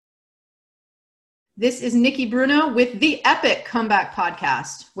This is Nikki Bruno with the Epic Comeback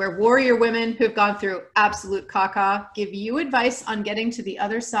Podcast, where warrior women who have gone through absolute caca give you advice on getting to the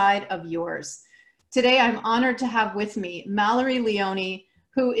other side of yours. Today, I'm honored to have with me Mallory Leone,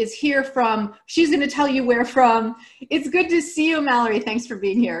 who is here from, she's going to tell you where from. It's good to see you, Mallory. Thanks for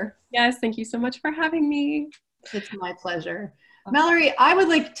being here. Yes, thank you so much for having me. It's my pleasure. Mallory, I would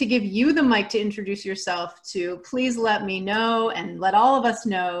like to give you the mic to introduce yourself to. Please let me know and let all of us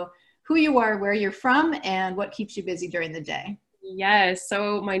know who you are, where you're from, and what keeps you busy during the day. Yes,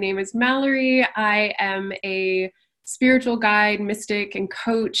 so my name is Mallory. I am a spiritual guide, mystic, and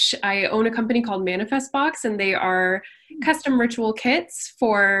coach. I own a company called Manifest Box, and they are custom ritual kits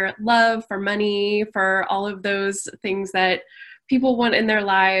for love, for money, for all of those things that people want in their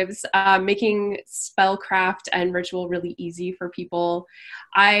lives, making spellcraft and ritual really easy for people.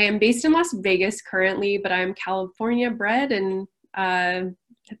 I am based in Las Vegas currently, but I'm California bred and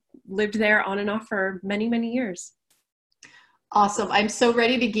lived there on and off for many, many years. Awesome. I'm so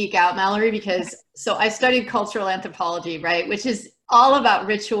ready to geek out, Mallory, because so I studied cultural anthropology, right? Which is all about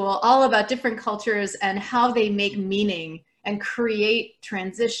ritual, all about different cultures and how they make meaning and create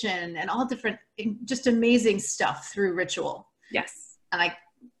transition and all different, just amazing stuff through ritual. Yes. And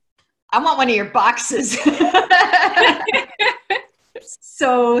I want one of your boxes.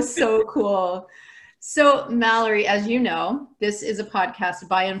 So cool. So Mallory, as you know, this is a podcast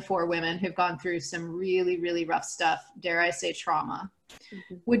by and for women who've gone through some really, really rough stuff, dare I say trauma.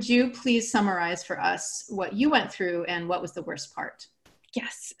 Mm-hmm. Would you please summarize for us what you went through and what was the worst part?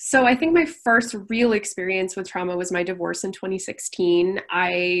 Yes. So I think my first real experience with trauma was my divorce in 2016.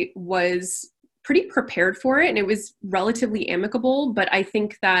 I was pretty prepared for it and it was relatively amicable, but I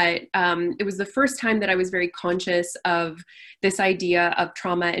think that it was the first time that I was very conscious of this idea of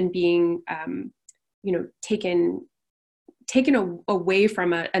trauma and being taken away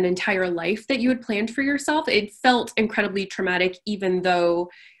from an entire life that you had planned for yourself. It felt incredibly traumatic, even though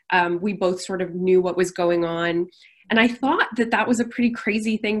we both sort of knew what was going on. And I thought that was a pretty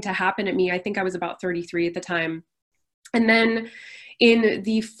crazy thing to happen to me. I think I was about 33 at the time. And then in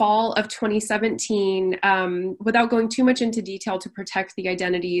the fall of 2017, without going too much into detail to protect the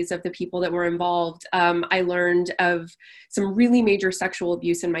identities of the people that were involved, I learned of some really major sexual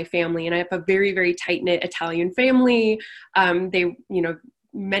abuse in my family. And I have a very, very tight-knit Italian family.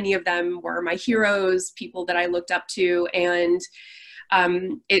 Many of them were my heroes, people that I looked up to. And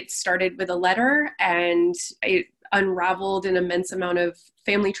it started with a letter, and it unraveled an immense amount of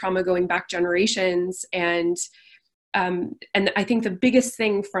family trauma going back generations. And I think the biggest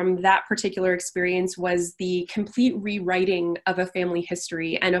thing from that particular experience was the complete rewriting of a family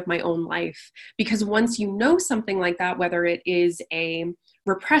history and of my own life. Because once you know something like that, whether it is a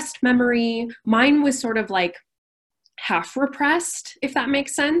repressed memory, mine was sort of like half repressed, if that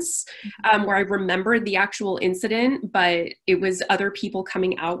makes sense, where I remembered the actual incident, but it was other people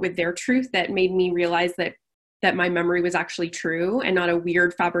coming out with their truth that made me realize that my memory was actually true and not a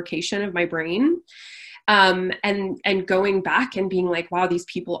weird fabrication of my brain. And going back and being like, wow, these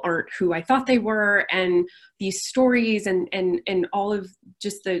people aren't who I thought they were. And these stories and all of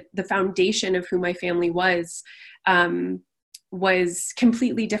just the foundation of who my family was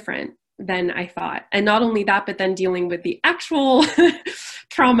completely different than I thought. And not only that, but then dealing with the actual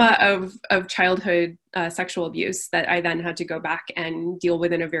trauma of childhood sexual abuse that I then had to go back and deal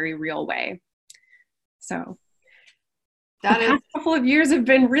with in a very real way. So the past couple of years have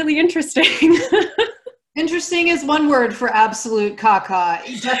been really interesting. Interesting is one word for absolute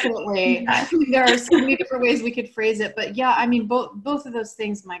caca. Definitely. I think there are so many different ways we could phrase it, but yeah, I mean, both of those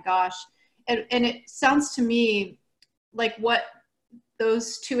things, my gosh. And it sounds to me like what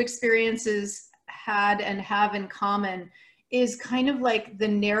those two experiences had and have in common is kind of like the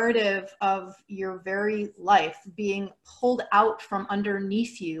narrative of your very life being pulled out from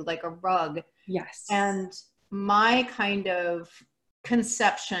underneath you like a rug. Yes. And my kind of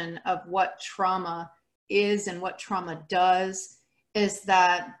conception of what trauma is and what trauma does is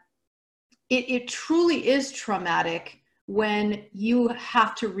that it truly is traumatic when you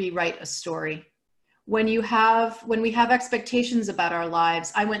have to rewrite a story. When we have expectations about our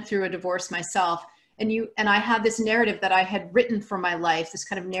lives. I went through a divorce myself, and I had this narrative that I had written for my life, this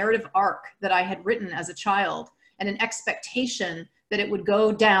kind of narrative arc that I had written as a child, and an expectation that it would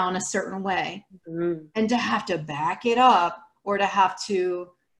go down a certain way. Mm-hmm. And to have to back it up, or to have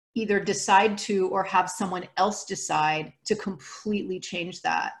to either decide to or have someone else decide to completely change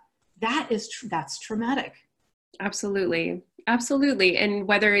that's traumatic. Absolutely. And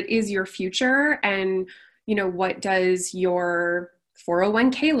whether it is your future and, what does your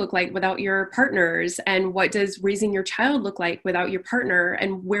 401k look like without your partners? And what does raising your child look like without your partner?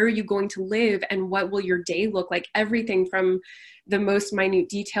 And where are you going to live? And what will your day look like? Everything from the most minute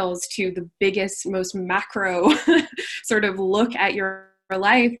details to the biggest, most macro sort of look at your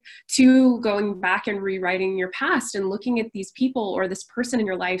life, to going back and rewriting your past and looking at these people or this person in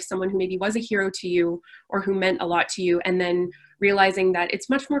your life, someone who maybe was a hero to you or who meant a lot to you, and then realizing that it's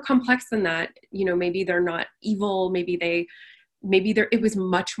much more complex than that. You know, maybe they're not evil, maybe it was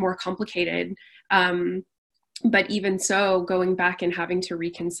much more complicated. But even so, going back and having to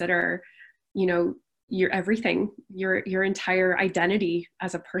reconsider, you know, your everything, your entire identity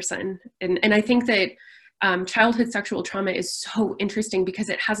as a person. And I think that childhood sexual trauma is so interesting because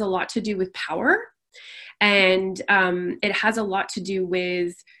it has a lot to do with power, and it has a lot to do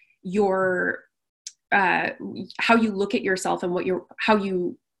with your how you look at yourself and how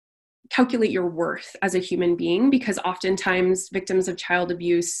you calculate your worth as a human being, because oftentimes victims of child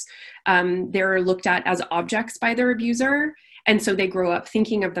abuse, they're looked at as objects by their abuser. And so they grow up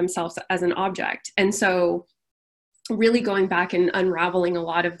thinking of themselves as an object. And so really going back and unraveling a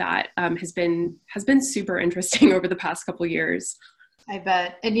lot of that has been super interesting over the past couple of years. I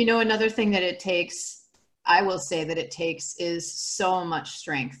bet. And you know, another thing that it takes, I will say that it takes, is so much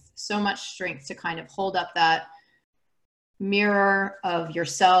strength to kind of hold up that mirror of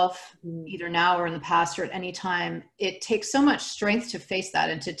yourself, either now or in the past or at any time. It takes so much strength to face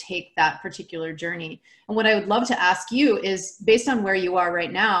that and to take that particular journey. And what I would love to ask you is, based on where you are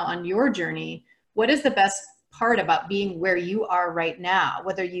right now on your journey, what is the best part about being where you are right now,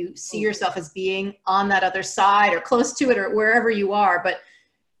 whether you see yourself as being on that other side or close to it or wherever you are, but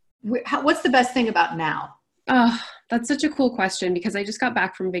what's the best thing about now? Oh, that's such a cool question, because I just got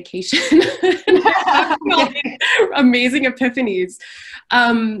back from vacation. Amazing epiphanies.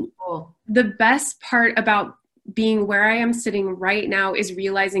 Cool. The best part about being where I am sitting right now is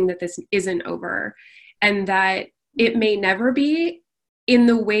realizing that this isn't over, and that it may never be, in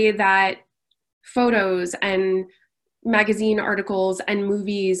the way that photos and magazine articles and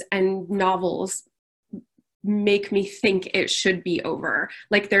movies and novels make me think it should be over.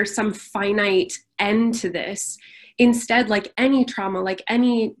 Like there's some finite end to this. Instead, like any trauma, like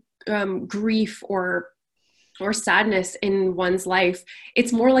any grief or sadness in one's life,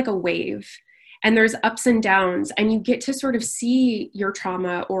 it's more like a wave. And there's ups and downs, and you get to sort of see your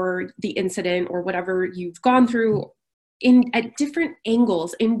trauma or the incident or whatever you've gone through at different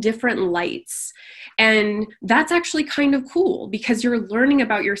angles, in different lights. And that's actually kind of cool, because you're learning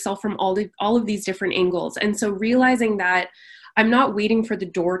about yourself from all of these different angles. And so realizing that I'm not waiting for the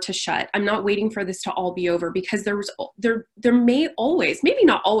door to shut, I'm not waiting for this to all be over, because there may always, maybe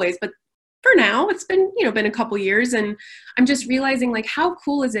not always, but for now, it's been a couple years, and I'm just realizing, like, how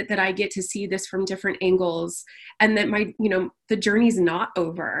cool is it that I get to see this from different angles, and that the journey's not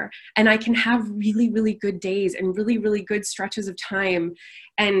over, and I can have really, really good days and really, really good stretches of time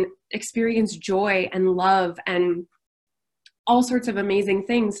and experience joy and love and all sorts of amazing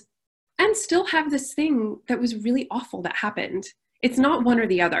things, and still have this thing that was really awful that happened. It's not one or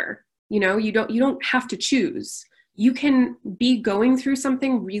the other. You don't have to choose. You can be going through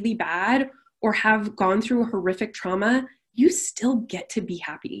something really bad or have gone through a horrific trauma. You still get to be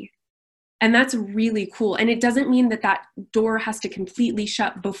happy. And that's really cool. And it doesn't mean that door has to completely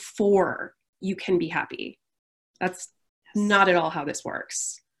shut before you can be happy. That's not at all how this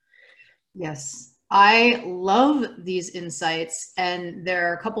works. Yes. I love these insights. And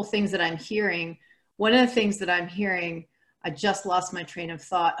there are a couple things that I'm hearing. One of the things that I'm hearing, I just lost my train of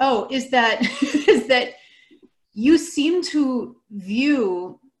thought. Oh, is that you seem to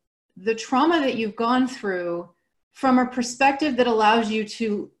view the trauma that you've gone through from a perspective that allows you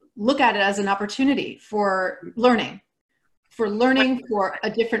to look at it as an opportunity for learning, for a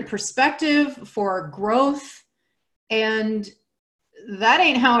different perspective, for growth. And that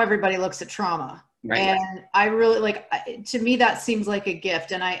ain't how everybody looks at trauma. Right. And I really to me, that seems like a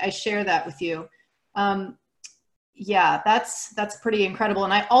gift. And I share that with you. Yeah, that's pretty incredible.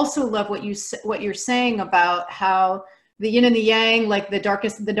 And I also love what you're saying about how the yin and the yang, like the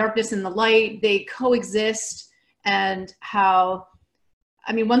darkness and the light, they coexist. And how,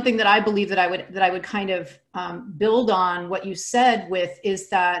 I mean, one thing that I believe that I would kind of build on what you said with is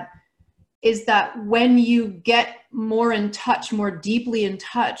that when you get more deeply in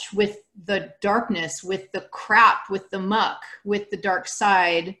touch with the darkness, with the crap, with the muck, with the dark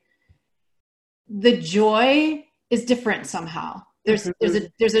side, the joy is different somehow. There's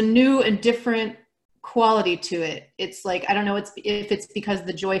a new and different quality to it. It's like, I don't know if it's because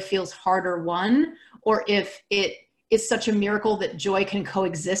the joy feels harder won, or if it is such a miracle that joy can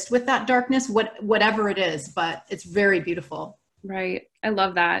coexist with that darkness, whatever it is, but it's very beautiful. Right. I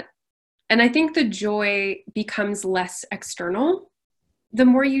love that. And I think the joy becomes less external the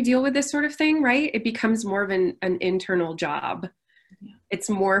more you deal with this sort of thing, right? It becomes more of an internal job. Yeah. It's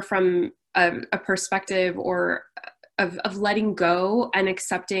more from a perspective or of letting go and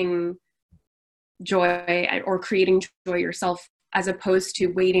accepting joy or creating joy yourself, as opposed to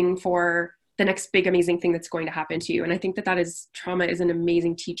waiting for the next big amazing thing that's going to happen to you. And I think that trauma is an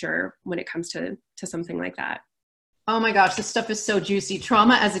amazing teacher when it comes to something like that. Oh my gosh, this stuff is so juicy.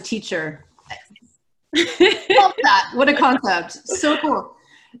 Trauma as a teacher. Love that. What a concept. So cool.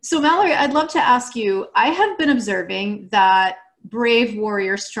 So Mallory, I'd love to ask you, I have been observing that brave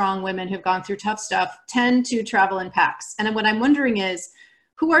warrior, strong women who've gone through tough stuff tend to travel in packs. And what I'm wondering is,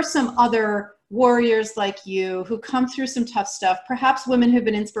 who are some other warriors like you who come through some tough stuff, perhaps women who've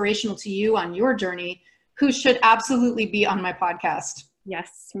been inspirational to you on your journey, who should absolutely be on my podcast?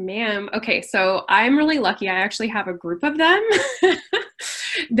 Yes, ma'am. Okay, so I'm really lucky. I actually have a group of them.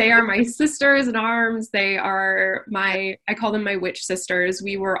 They are my sisters in arms. They are I call them my witch sisters.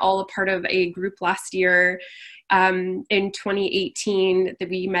 We were all a part of a group last year in 2018 that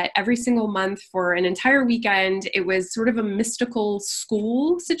we met every single month for an entire weekend. It was sort of a mystical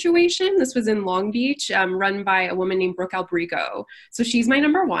school situation. This was in Long Beach, run by a woman named Brooke Albrigo. So she's my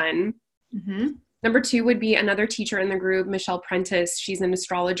number one. Mm-hmm. Number two would be another teacher in the group, Michelle Prentice. She's an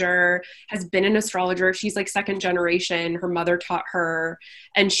astrologer, has been an astrologer. She's like second generation. Her mother taught her,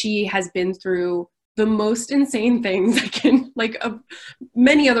 and she has been through the most insane things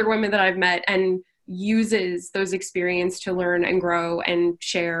many other women that I've met, and uses those experiences to learn and grow and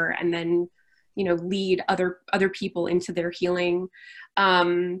share, and then, lead other people into their healing.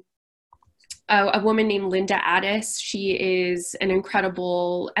 A woman named Linda Addis. She is an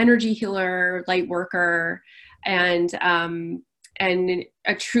incredible energy healer, light worker, and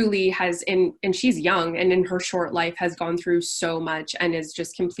truly has and she's young, and in her short life has gone through so much and is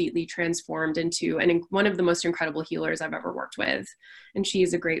just completely transformed into one of the most incredible healers I've ever worked with. And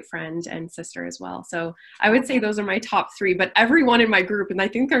she's a great friend and sister as well. So I would say those are my top three, but everyone in my group, and I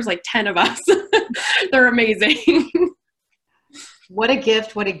think there's like 10 of us, they're amazing. What a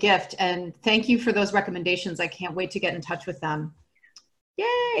gift. What a gift. And thank you for those recommendations. I can't wait to get in touch with them.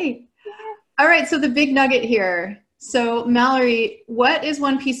 Yay. All right. So the big nugget here. So Mallory, what is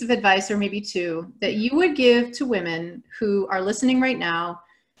one piece of advice, or maybe two, that you would give to women who are listening right now,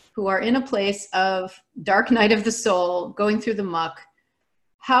 who are in a place of dark night of the soul, going through the muck?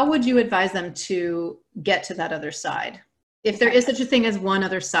 How would you advise them to get to that other side? If there is such a thing as one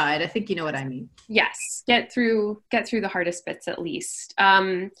other side, I think you know what I mean. Yes, get through the hardest bits at least.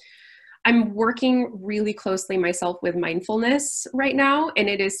 I'm working really closely myself with mindfulness right now, and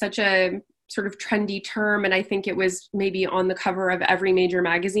it is such a sort of trendy term, and I think it was maybe on the cover of every major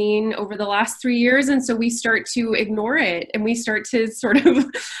magazine over the last 3 years, and so we start to ignore it, and we start to sort of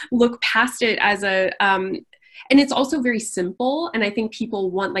look past it as and it's also very simple. And I think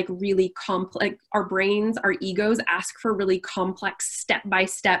people want like really complex, our brains, our egos ask for really complex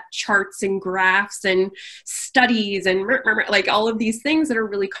step-by-step charts and graphs and studies and like all of these things that are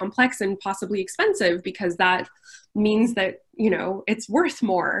really complex and possibly expensive, because that means that, it's worth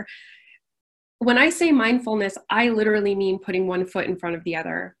more. When I say mindfulness, I literally mean putting one foot in front of the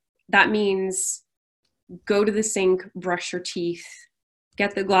other. That means go to the sink, brush your teeth,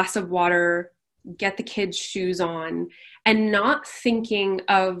 get the glass of water, get the kids' shoes on, and not thinking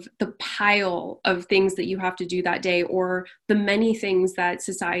of the pile of things that you have to do that day or the many things that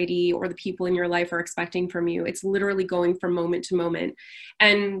society or the people in your life are expecting from you. It's literally going from moment to moment.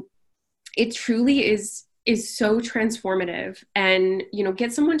 And it truly is so transformative. And,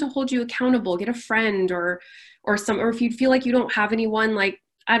 get someone to hold you accountable, get a friend or if you feel like you don't have anyone, like,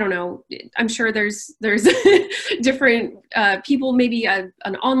 I don't know, I'm sure there's different people, maybe an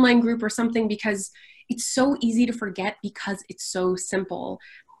online group or something, because it's so easy to forget because it's so simple.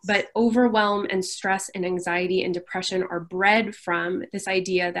 But overwhelm and stress and anxiety and depression are bred from this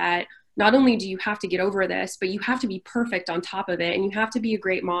idea that not only do you have to get over this, but you have to be perfect on top of it. And you have to be a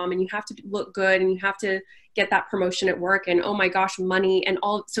great mom, and you have to look good, and you have to get that promotion at work, and oh my gosh, money and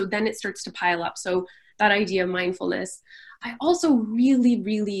all. So then it starts to pile up. So that idea of mindfulness. I also really,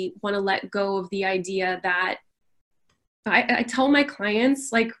 really want to let go of the idea that I tell my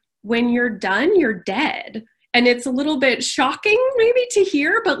clients, like, when you're done, you're dead. And it's a little bit shocking maybe to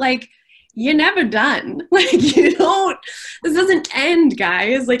hear, but like, you're never done. Like, this doesn't end,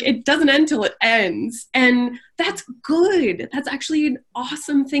 guys. Like, it doesn't end till it ends. And that's good. That's actually an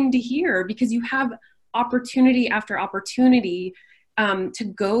awesome thing to hear, because you have opportunity after opportunity to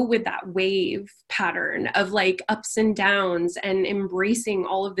go with that wave pattern of like ups and downs and embracing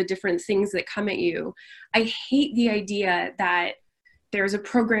all of the different things that come at you. I hate the idea that there's a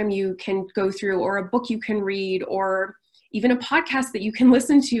program you can go through or a book you can read or even a podcast that you can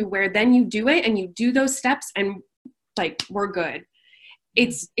listen to where then you do it and you do those steps and like, we're good.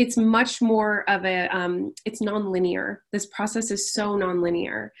 It's much more of a, it's nonlinear. This process is so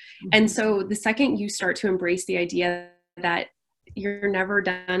nonlinear. And so the second you start to embrace the idea that you're never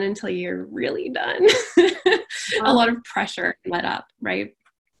done until you're really done, a lot of pressure let up, right?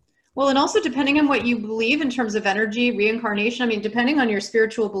 Well, and also depending on what you believe in terms of energy, reincarnation, I mean, depending on your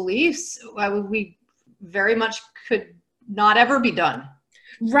spiritual beliefs, we very much could not ever be done.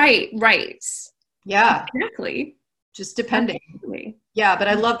 Right. Yeah. Exactly. Just depending. Absolutely. Yeah, but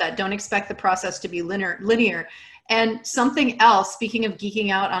I love that. Don't expect the process to be linear. And something else, speaking of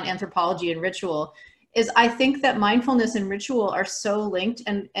geeking out on anthropology and ritual, is I think that mindfulness and ritual are so linked,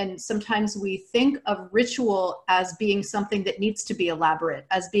 and sometimes we think of ritual as being something that needs to be elaborate,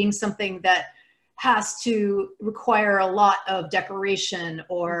 as being something that has to require a lot of decoration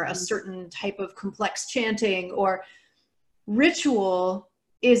or a certain type of complex chanting. Or ritual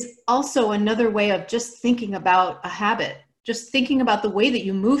is also another way of just thinking about a habit, just thinking about the way that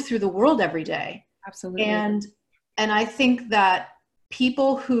you move through the world every day. Absolutely. And I think that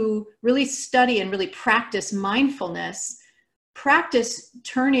people who really study and really practice mindfulness, practice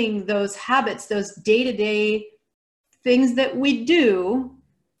turning those habits, those day-to-day things that we do,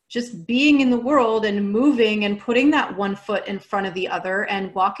 just being in the world and moving and putting that one foot in front of the other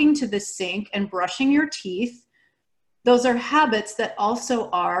and walking to the sink and brushing your teeth. Those are habits that also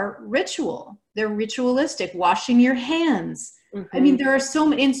are ritual. They're ritualistic. Washing your hands. I mean, there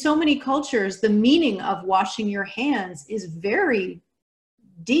are in so many cultures, the meaning of washing your hands is very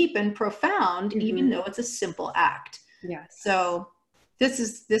deep and profound, even though it's a simple act. Yes. So this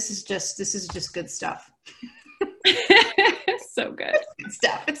is just good stuff. So good. Good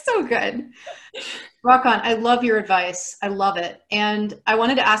stuff. It's so good. Rock on. I love your advice. I love it. And I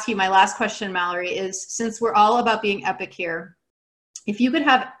wanted to ask you, my last question, Mallory, is, since we're all about being epic here, if you could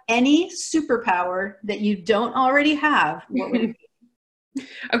have any superpower that you don't already have, what would it be?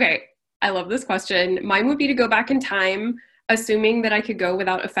 Okay. I love this question. Mine would be to go back in time, assuming that I could go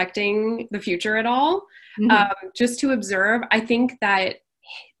without affecting the future at all, just to observe. I think that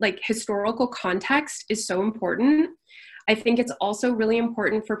like historical context is so important. I think it's also really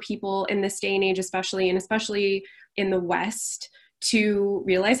important for people in this day and age, especially in the West, to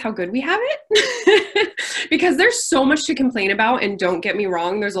realize how good we have it. Because there's so much to complain about, and don't get me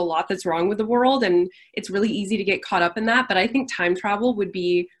wrong, there's a lot that's wrong with the world, and it's really easy to get caught up in that. But I think time travel would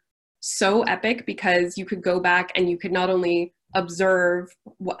be so epic, because you could go back and you could not only observe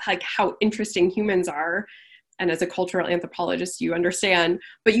how interesting humans are, and as a cultural anthropologist you understand,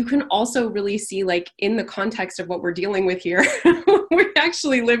 but you can also really see, like, in the context of what we're dealing with here, we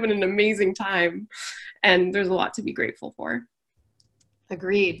actually live in an amazing time, and there's a lot to be grateful for.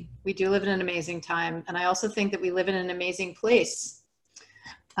 Agreed. We do live in an amazing time, and I also think that we live in an amazing place.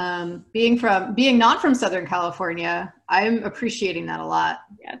 Being not from Southern California, I'm appreciating that a lot.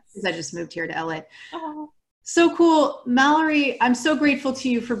 Yes, because I just moved here to LA. Oh. So cool. Mallory, I'm so grateful to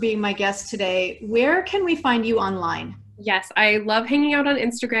you for being my guest today. Where can we find you online? Yes, I love hanging out on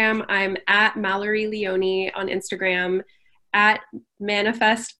Instagram. I'm at Mallory Leone on Instagram, at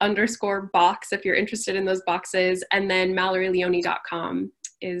manifest_box if you're interested in those boxes, and then MalloryLeone.com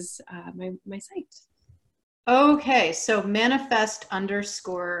is my site. Okay, so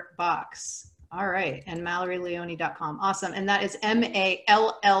manifest_box. All right, and MalloryLeone.com. Awesome. And that is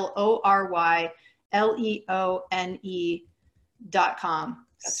MalloryLeone.com.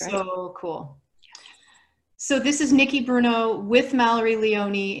 That's right. So cool. So this is Nikki Bruno with Mallory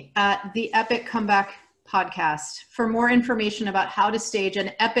Leone at the Epic Comeback Podcast. For more information about how to stage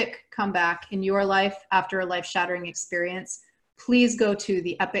an epic comeback in your life after a life-shattering experience, please go to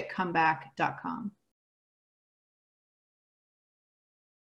theepiccomeback.com.